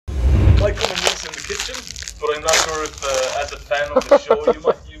I'm not sure if as a fan of the show you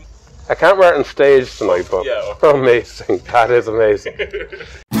might. I can't wear it on stage tonight, but yeah, okay. Amazing. That is amazing.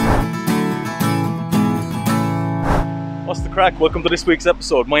 What's the crack? Welcome to this week's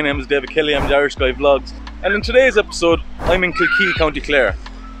episode. My name is David Kelly, I'm the Irish Guy Vlogs. And in today's episode, I'm in Kilkee, County Clare.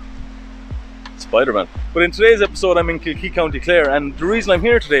 Spider-Man. But in today's episode, I'm in Kilkee, County Clare, and the reason I'm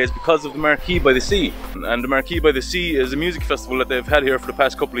here today is because of the Marquee by the Sea. And the Marquee by the Sea is a music festival that they've had here for the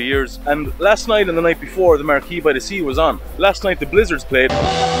past couple of years. And last night and the night before, the Marquee by the Sea was on. Last night the Blizzards played,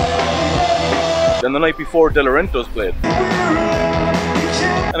 and the night before Delorentos played.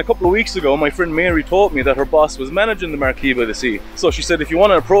 And a couple of weeks ago, my friend Mary told me that her boss was managing the Marquee by the Sea. So she said, if you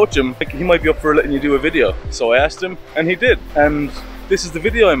want to approach him, he might be up for letting you do a video. So I asked him, and he did. And this is the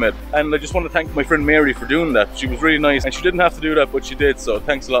video I made. And I just want to thank my friend Mary for doing that. She was really nice, and she didn't have to do that, but she did. So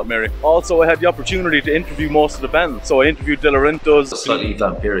thanks a lot, Mary. Also, I had the opportunity to interview most of the band. So I interviewed Delorentos. Slightly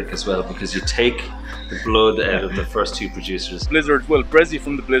vampiric as well, because you take the blood out of the first two producers. Blizzards, well, Bressie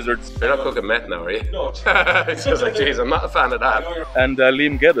from the Blizzards. You're not cooking meth now, are you? No. It's just like, geez, I'm not a fan of that. And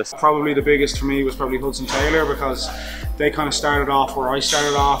Liam Geddes. Probably the biggest for me was probably Hudson Taylor, because they kind of started off where I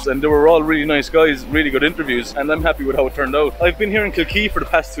started off. And they were all really nice guys, really good interviews, and I'm happy with how it turned out. I've been here in Kilkee for the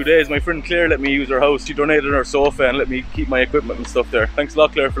past 2 days. My friend Clare let me use her house. She donated her sofa and let me keep my equipment and stuff there. Thanks a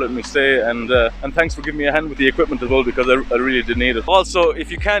lot, Clare, for letting me stay, and thanks for giving me a hand with the equipment as well, because I really did need it. Also,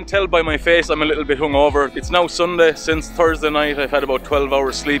 if you can't tell by my face, I'm a little bit hungover. It's now Sunday. Since Thursday night, I've had about 12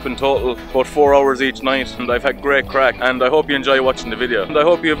 hours sleep in total, about 4 hours each night, and I've had great crack, and I hope you enjoy watching the video. And I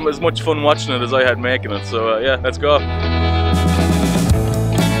hope you have as much fun watching it as I had making it. So yeah, let's go.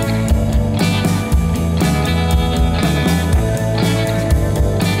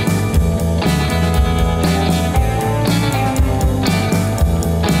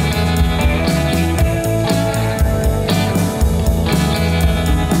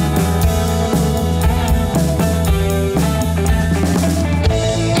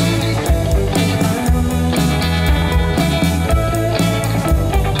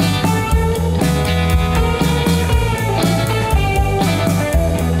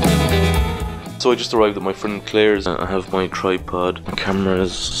 So I just arrived at my friend Clare's. I have my tripod, my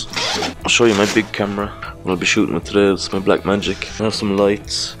cameras. I'll show you my big camera. What I'll be shooting with today is my Black Magic. I have some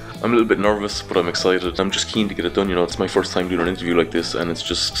lights. I'm a little bit nervous, but I'm excited. I'm just keen to get it done, you know. It's my first time doing an interview like this, and it's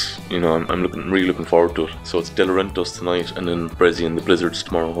just, you know, I'm really looking forward to it. So it's Delorentos tonight, and then Bressie and the Blizzards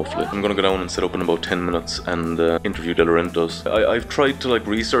tomorrow, hopefully. I'm gonna go down and set up in about 10 minutes and interview Delorentos. I've tried to like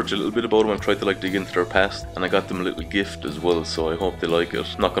research a little bit about them. I've tried to like dig into their past, and I got them a little gift as well, so I hope they like it.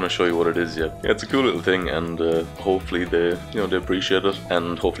 I'm not gonna show you what it is yet. Yeah, it's a cool little thing, and hopefully they, you know, they appreciate it,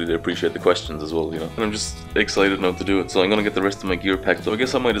 and hopefully they appreciate the questions as well, you know. And I'm just excited now to do it, so I'm gonna get the rest of my gear packed. So I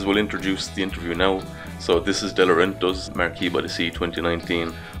guess I might as well introduce the interview now. So this is Delorentos, Marquee by the Sea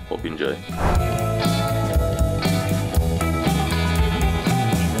 2019. Hope you enjoy.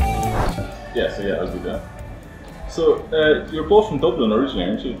 Yeah, I'll do that. So you're both from Dublin originally,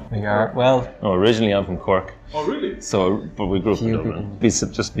 aren't you? We are. Well, No, originally I'm from Cork. Oh really? So, but we grew up in Dublin.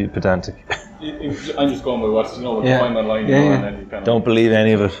 Just be pedantic. I'm just going by what you know, what you find online, you know, and then you kind of Don't believe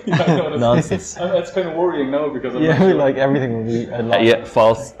any of it. Nonsense. That's kind of worrying now, because I'm yeah, we like everything will be a lot. Yeah,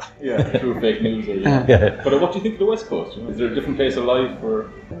 false. yeah, true fake news or Yeah. But what do you think of the West Coast? You know? Is there a different pace of life, or?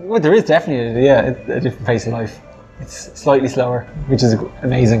 Well, there is definitely a different pace of life. It's slightly slower, which is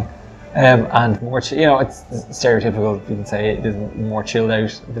amazing, and more. You know, it's stereotypical. You can say it is more chilled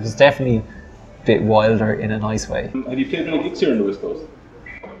out. It's definitely a bit wilder in a nice way. Have you played any gigs here on the West Coast?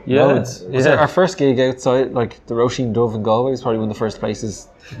 Yeah. Loads. Was our first gig outside, like the Roisin Dove in Galway, was probably one of the first places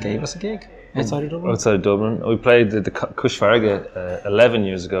that gave us a gig outside of Dublin. Outside of Dublin. We played the Cush Farraga 11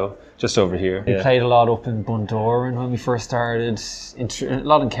 years ago, just over here. We played a lot up in Bundoran when we first started, a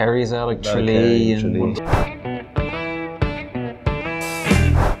lot in Kerry as well, like Tralee and...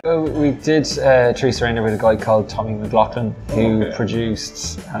 We did Tree Surrender with a guy called Tommy McLaughlin, who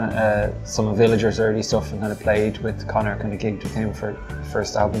produced some of Villagers' early stuff, and kind of played with Connor, kind of gigged with him for the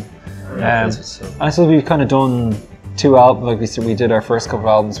first album. And I suppose we've kind of done 2 albums, like we did our first couple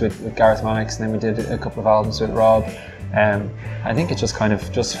of albums with Gareth Mannix, and then we did a couple of albums with Rob. I think it's just kind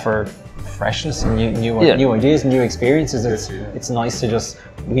of just for freshness and new ideas and new experiences. It's nice to just,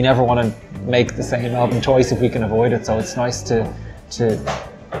 we never want to make the same album twice if we can avoid it, so it's nice to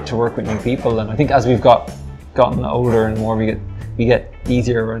work with new people. And I think as we've gotten older and more, we get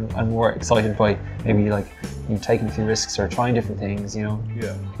easier and more excited by maybe like taking a few risks or trying different things, you know.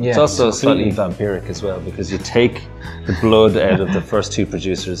 Yeah. It's also slightly vampiric as well, because you take the blood out of the first two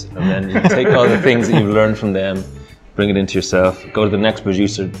producers, and then you take all the things that you've learned from them, bring it into yourself, go to the next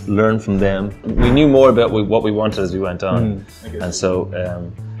producer, learn from them. We knew more about what we wanted as we went on, and so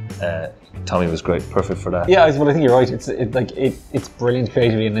Tommy was great, perfect for that. Yeah, but I think you're right. It's brilliant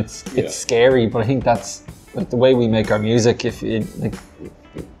creatively, and it's scary. But I think that's like the way we make our music. If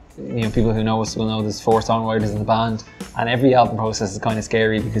people who know us will know there's 4 songwriters in the band, and every album process is kind of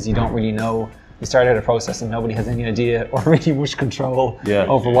scary because you don't really know. You start out a process and nobody has any idea or really much control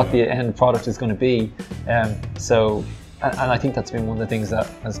over what the end product is going to be. And I think that's been one of the things that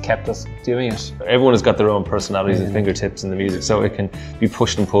has kept us doing it. Everyone has got their own personalities and fingertips in the music, so it can be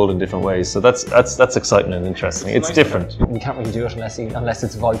pushed and pulled in different ways. So that's exciting and interesting. It's different. You can't really do it unless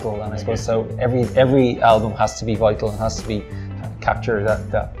it's vital, and I suppose so. Every album has to be vital and has to be capture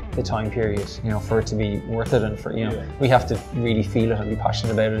the time period, for it to be worth it, and for we have to really feel it and be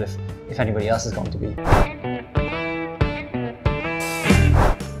passionate about it if anybody else is going to be.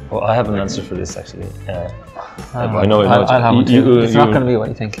 Well, I have an answer for this actually. I know. It's not going to be what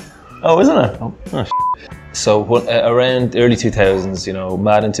you think. Oh, isn't it? Oh, so around early 2000s,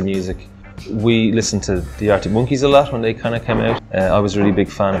 mad into music. We listened to the Arctic Monkeys a lot when they kind of came out. I was a really big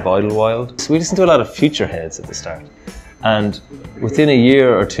fan of Idlewild. So we listened to a lot of Futureheads at the start. And within a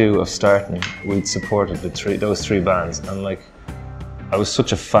year or two of starting, we'd supported those 3 bands. And I was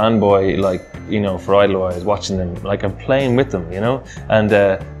such a fanboy, for Idlewild, watching them, I'm playing with them, And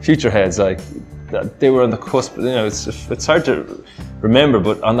Futureheads, they were on the cusp. It's hard to remember,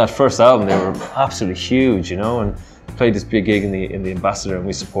 but on that first album, they were absolutely huge, and played this big gig in the Ambassador, and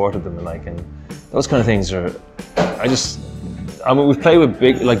we supported them, and those kind of things are. We've played with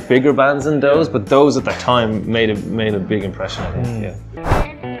bigger bands than those, but those at that time made a big impression, I think. Yeah.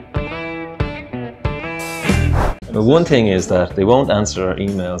 But one thing is that they won't answer our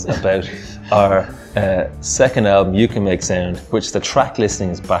emails about our second album, You Can Make Sound, which the track listing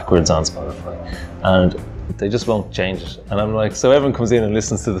is backwards on Spotify, and they just won't change it. And I'm like, so everyone comes in and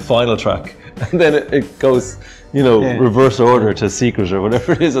listens to the final track, and then it goes, reverse order to Secret or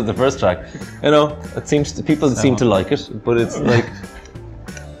whatever it is of the first track. It seems people seem to like it, but it's like.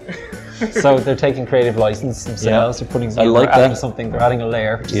 So they're taking creative license themselves. They're putting. Adding something. They're adding a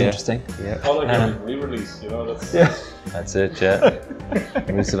layer, which is interesting. Yeah. All re-release. That's it. Yeah.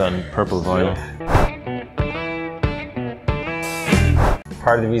 Release it on purple vinyl.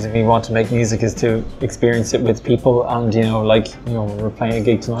 Part of the reason we want to make music is to experience it with people, and we're playing a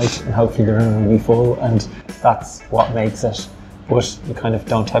gig tonight, and hopefully the room will be full, and that's what makes it. But we kind of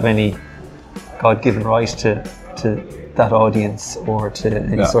don't have any God-given right to that audience or to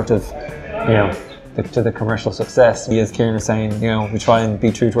any sort of, to the commercial success. We, as Kieran is saying, we try and be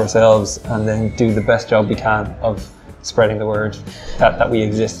true to ourselves and then do the best job we can of spreading the word that we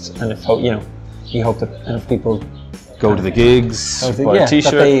exist. And we hope that enough people go to the gigs, buy a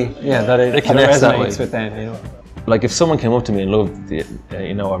t-shirt. That it resonates with them, If someone came up to me and loved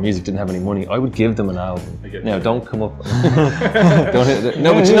our music, didn't have any money, I would give them an album. Now, don't come up. Don't hit it.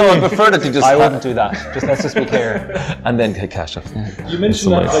 No, but I prefer that you just. I wouldn't do that. Let's just be clear. And then get cash off. You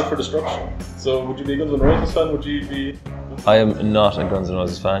mentioned that for Destruction. So, would you be a Guns N' Roses fan? Would you be? I am not a Guns N'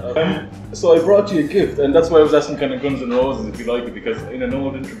 Roses fan. So I brought you a gift, and that's why I was asking kind of Guns N' Roses if you like it, because in an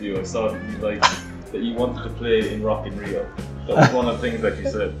old interview I saw that you wanted to play in Rock in Rio. That was one of the things that you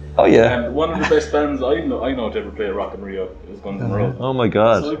said. Oh yeah. And one of the best bands I know to ever play at Rock in Rio is Guns N' Roses. Oh my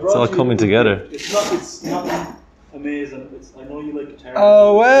God! So it's all coming together. It's not amazing. I know you like guitar.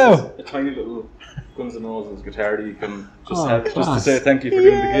 Oh wow! A tiny little Guns N' Roses guitar that you can just have just to say thank you for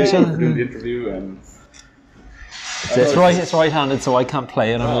doing the gig, for doing the interview, and. It's right-handed, so I can't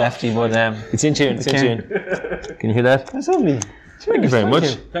play it. I'm a lefty, but it's in tune. It's in tune. Can you hear that? That's lovely. Thank you very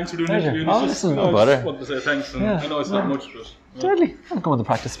much. Thanks for doing the interview. Oh, listen, no bother. I just want to say thanks, and I know it's not much, but totally. I'll go in the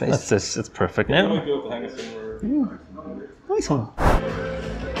practice space. That's it. It's perfect you now. might be able to hang it somewhere. Nice one.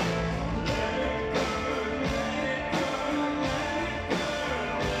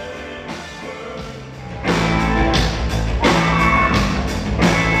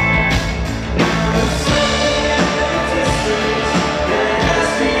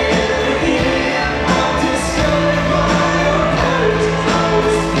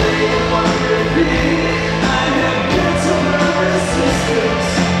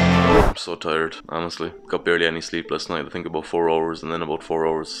 So tired, honestly. Got barely any sleep last night. I think about 4 hours, and then about 4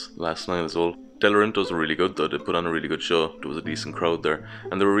 hours last night as well. Delorentos were really good though. They put on a really good show. There was a decent crowd there,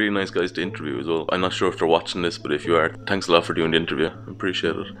 and they were really nice guys to interview as well. I'm not sure if they're watching this, but if you are, thanks a lot for doing the interview. I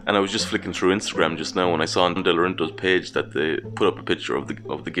appreciate it. And I was just flicking through Instagram just now when I saw on Delorentos' page that they put up a picture of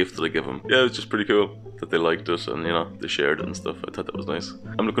the gift that I gave them. Yeah, it was just pretty cool that they liked it, and they shared it and stuff. I thought that was nice.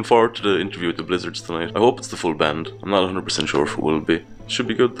 I'm looking forward to the interview with the Blizzards tonight. I hope it's the full band. I'm not 100% sure if it will be. Should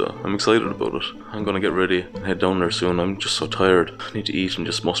be good though. I'm excited about it. I'm gonna get ready and head down there soon. I'm just so tired. I need to eat and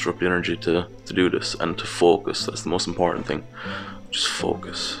just muster up the energy to do this and to focus. That's the most important thing. Just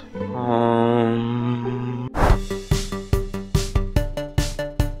focus.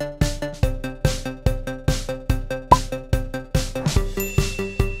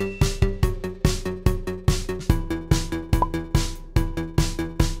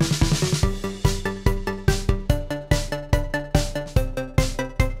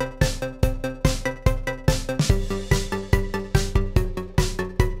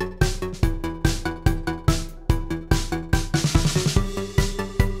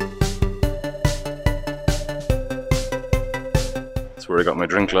 Where I got my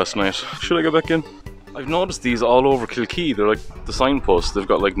drink last night. Should I go back in? I've noticed these all over Kilkee. They're like the signposts. They've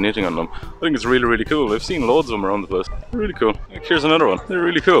got like knitting on them. I think it's really, really cool. I've seen loads of them around the place. They're really cool. Like, here's another one. They're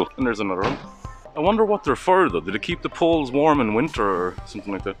really cool. And there's another one. I wonder what they're for though. Did it keep the poles warm in winter or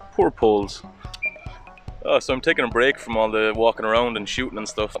something like that? Poor poles. Oh, so I'm taking a break from all the walking around and shooting and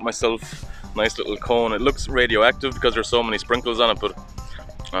stuff. Got myself a nice little cone. It looks radioactive because there's so many sprinkles on it, but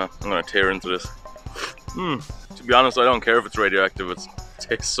I'm gonna tear into this. To be honest, I don't care if it's radioactive. It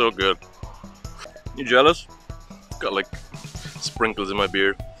tastes so good. You jealous? Got like sprinkles in my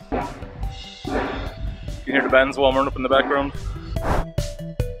beard. You can hear the bands warming up in the background.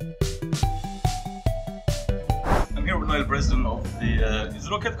 I'm here with Niall, president of the. Is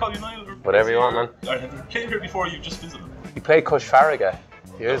it okay to call you Niall? Whatever you want, man. You came here before. You just visited. We played Cush Farraga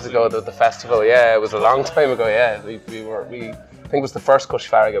years ago at the festival. Yeah, it was a long time ago. Yeah, we I think it was the first Cush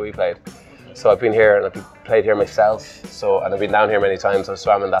Farraga we played. So I've been here and I've played here myself. And I've been down here many times. I've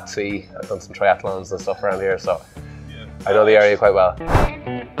swam in that sea. I've done some triathlons and stuff around here. So I know the area quite well.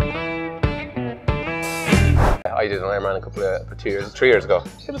 I did an Ironman for 3 years ago.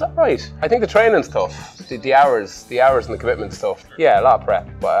 It was alright. I think the training's tough. The hours and the commitment stuff. Yeah, a lot of prep.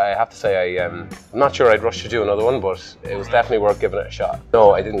 But I have to say, I'm not sure I'd rush to do another one, but it was definitely worth giving it a shot.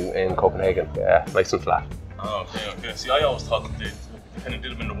 No, I didn't in Copenhagen. Yeah, nice and flat. Oh, okay. See, I always thought that they kind of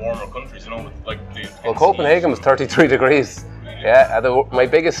did them in the warmer countries, you know, with like the. Well, Copenhagen was 33 degrees. Yeah, I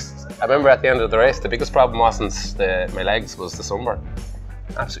remember at the end of the race, the biggest problem wasn't my legs, was the sunburn.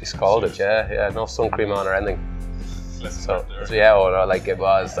 Absolutely scalded. Yeah, no sun cream on or anything. So yeah, it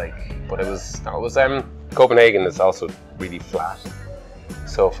was like, but it was Copenhagen is also really flat.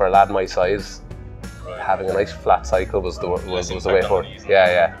 So for a lad my size, having a nice flat cycle was the way forward.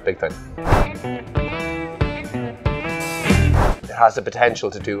 Yeah, big time. It has the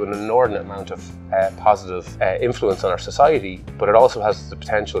potential to do an inordinate amount of positive influence on our society, but it also has the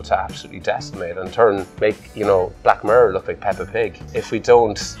potential to absolutely decimate and make Black Mirror look like Peppa Pig if we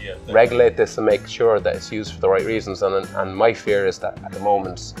don't regulate this and make sure that it's used for the right reasons. And my fear is that at the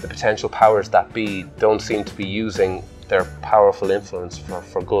moment the potential powers that be don't seem to be using their powerful influence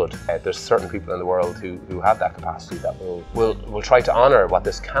for good. There's certain people in the world who have that capacity that will try to honour what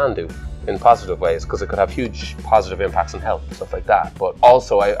this can do in positive ways, because it could have huge positive impacts on health, stuff like that. But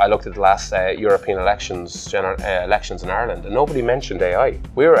also I looked at the last European elections in Ireland, and nobody mentioned AI.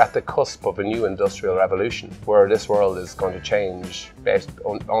 We're at the cusp of a new industrial revolution where this world is going to change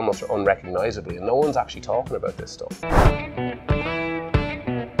almost unrecognisably, and no one's actually talking about this stuff.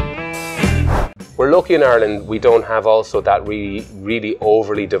 We're lucky in Ireland we don't have also that really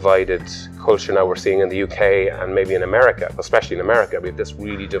overly divided culture now we're seeing in the UK and maybe in America, especially in America. We have this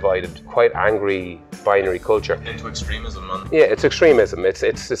really divided, quite angry binary culture. Into extremism, man. Yeah, it's extremism.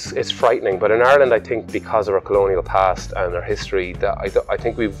 It's frightening. But in Ireland, I think because of our colonial past and our history, that I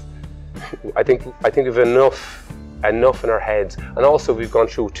think we've enough in our heads, and also we've gone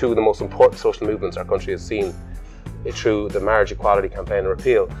through two of the most important social movements our country has seen through the marriage equality campaign and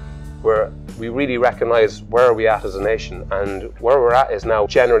repeal, where we really recognise where are we at as a nation, and where we're at is now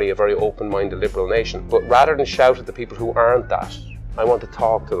generally a very open-minded liberal nation. But rather than shout at the people who aren't that, I want to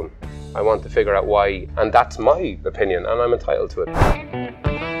talk to them. I want to figure out why, and that's my opinion, and I'm entitled to it.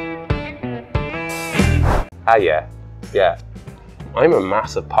 Yeah. I'm a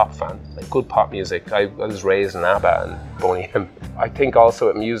massive pop fan, like good pop music. I was raised in ABBA and Boney M. I think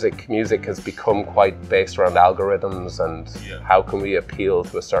also music has become quite based around algorithms and how can we appeal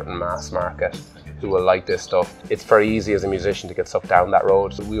to a certain mass market who will like this stuff. It's very easy as a musician to get sucked down that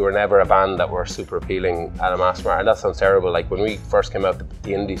road. We were never a band that were super appealing at a mass market. And that sounds terrible. Like when we first came out,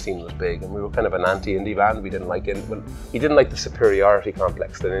 the indie scene was big, and we were kind of an anti-indie band. We didn't like it. We didn't like the superiority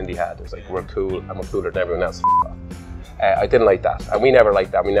complex that indie had. It was like, we're cool and we're cooler than everyone else. I didn't like that, and we never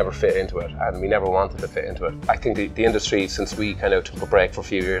liked that. We never fit into it, and we never wanted to fit into it. I think the industry, since we kind of took a break for a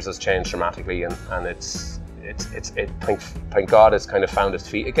few years, has changed dramatically, and thank God it's kind of found its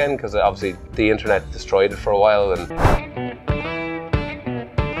feet again, because obviously the internet destroyed it for a while. And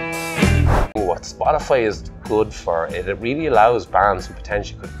what Spotify is good for, it really allows bands who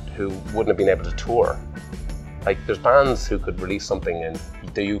potentially who wouldn't have been able to tour Like there's bands who could release something in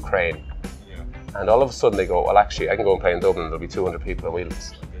the Ukraine, and all of a sudden they go, well actually I can go and play in Dublin, there'll be 200 people at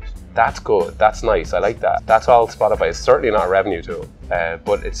Wheels. That's good, that's nice, I like that. That's all Spotify. It's certainly not a revenue tool,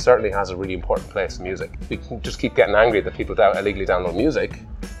 but it certainly has a really important place in music. We can just keep getting angry that people illegally download music,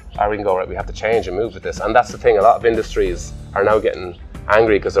 or we can go, right, we have to change and move with this. And that's the thing, a lot of industries are now getting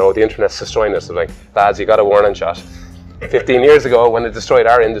angry because the internet's destroying us. They're like, lads, you got a warning shot 15 years ago when it destroyed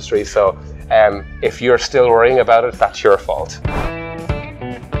our industry, so if you're still worrying about it, that's your fault.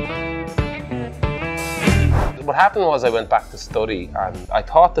 What happened was I went back to study, and I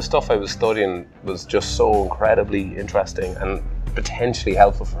thought the stuff I was studying was just so incredibly interesting and potentially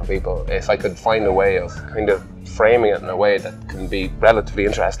helpful for people if I could find a way of kind of framing it in a way that can be relatively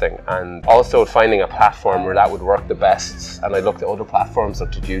interesting, and also finding a platform where that would work the best. And I looked at other platforms,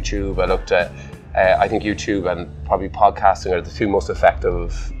 looked at YouTube, I looked at I think YouTube and probably podcasting are the two most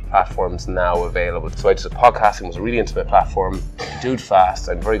effective platforms now available. So I just said podcasting was a really intimate platform. I can do it fast.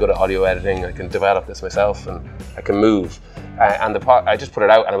 I'm very good at audio editing. I can develop this myself, and I can move. I just put it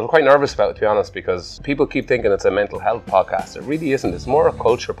out, and I was quite nervous about it, to be honest, because people keep thinking it's a mental health podcast. It really isn't. It's more a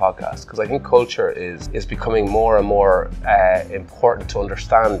culture podcast, because I think culture is becoming more and more important to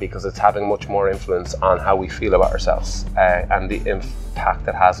understand, because it's having much more influence on how we feel about ourselves and the impact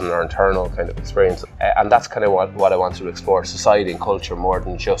it has on our internal kind of experience. And that's kind of what I want to explore, society and culture more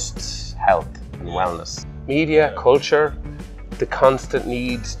than just health and wellness. Media, culture, the constant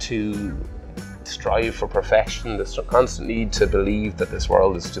need to strive for perfection, this constant need to believe that this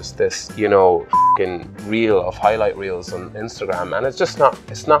world is just this, f***ing reel of highlight reels on Instagram, and it's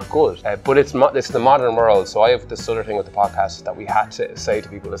not good. But it's the modern world. So I have this other thing with the podcast that we had to say to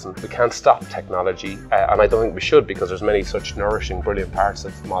people, listen, we can't stop technology, and I don't think we should, because there's many such nourishing, brilliant parts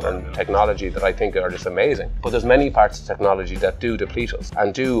of modern technology that I think are just amazing. But there's many parts of technology that do deplete us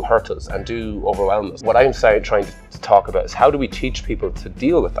and do hurt us and do overwhelm us. What I'm trying to talk about is how do we teach people to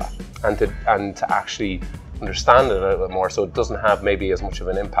deal with that and to actually understand it a little bit more, so it doesn't have maybe as much of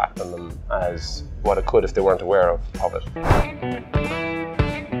an impact on them as what it could if they weren't aware of it.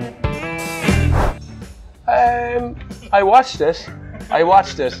 I watched it.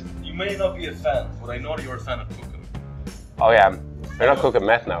 You may not be a fan, but I know that you're a fan of cooking. Oh yeah, you're not cooking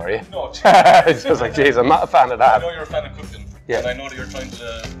meth now, are you? No, it's just like, geez, I'm not a fan of that. I know you're a fan of cooking, and I know that you're trying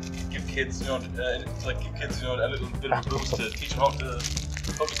to give kids, a little bit of a boost to teach them how to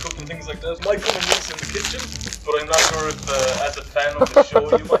cook and things like that. My cooking is in the kitchen, but I'm not sure if as a fan of the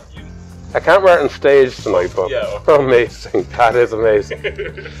show you I can't wear it on stage tonight, but amazing. That is amazing.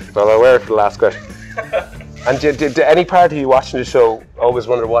 Well, I'll wear it for the last question. And did any part of you watching the show always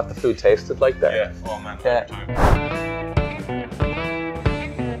wonder what the food tasted like there? Yeah. Oh man.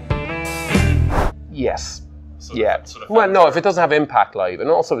 Yes. Well, no, if it doesn't have impact live, and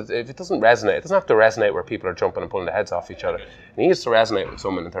also if it doesn't resonate, it doesn't have to resonate where people are jumping and pulling their heads off each other. It needs to resonate with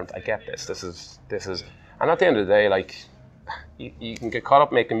someone in terms, I get this, this is, and at the end of the day, like, you can get caught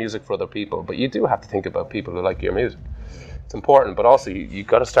up making music for other people, but you do have to think about people who like your music. It's important, but also you've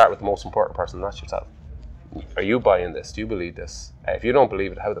got to start with the most important person, and that's yourself. Are you buying this? Do you believe this? If you don't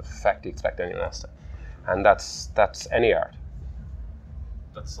believe it, how the fuck do you expect anyone else to? And that's any art.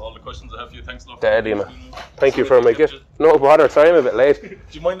 That's all the questions I have for you. Thanks a lot. Thank you for my gift. No bother, sorry I'm a bit late. Do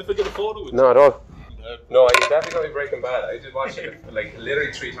you mind if I get a photo with you? No, at all. No, I definitely got to be Breaking Bad. I did watch it like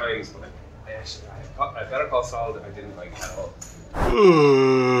literally 3 times. I better call Saul that I didn't like it at all.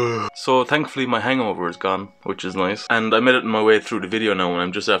 So thankfully my hangover is gone, which is nice. And I'm editing my way through the video now, and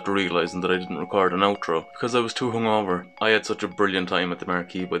I'm just after realising that I didn't record an outro because I was too hungover. I had such a brilliant time at the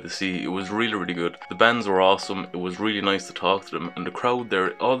Marquee by the Sea. It was really, really good. The bands were awesome. It was really nice to talk to them. And the crowd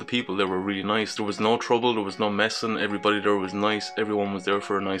there, all the people there were really nice. There was no trouble, there was no messing. Everybody there was nice. Everyone was there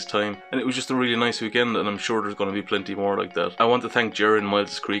for a nice time. And it was just a really nice weekend, and I'm sure there's going to be plenty more like that. I want to thank Jerry and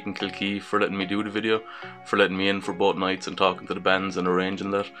Miles Creek and Kilkee for letting me do the video, for letting me in for both nights and talking to the bands and arranging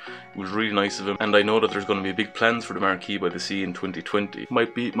that. It was really nice of him, and I know that there's going to be big plans for the Marquee by the Sea in 2020.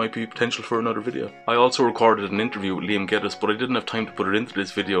 Might be potential for another video. I also recorded an interview with Liam Geddes, but I didn't have time to put it into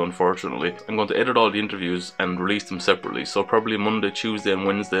this video, unfortunately. I'm going to edit all the interviews and release them separately, so probably Monday, Tuesday and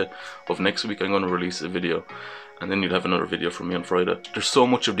Wednesday of next week I'm going to release a video, and then you'll have another video from me on Friday. There's so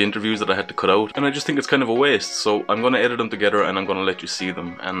much of the interviews that I had to cut out, and I just think it's kind of a waste, so I'm going to edit them together and I'm going to let you see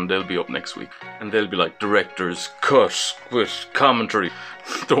them, and they'll be up next week. And they'll be like director's cut with commentary.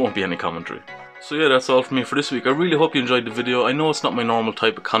 There won't be any commentary. So yeah, that's all from me for this week. I really hope you enjoyed the video. I know it's not my normal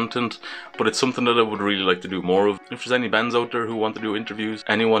type of content, but it's something that I would really like to do more of. If there's any bands out there who want to do interviews,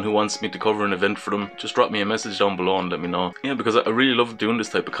 anyone who wants me to cover an event for them, just drop me a message down below and let me know. Yeah, because I really love doing this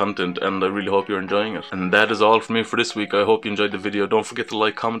type of content and I really hope you're enjoying it. And that is all from me for this week. I hope you enjoyed the video. Don't forget to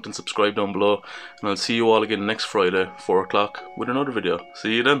like, comment and subscribe down below. And I'll see you all again next Friday, 4 o'clock, with another video.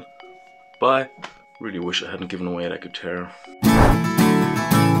 See you then. Bye. Really wish I hadn't given away that guitar.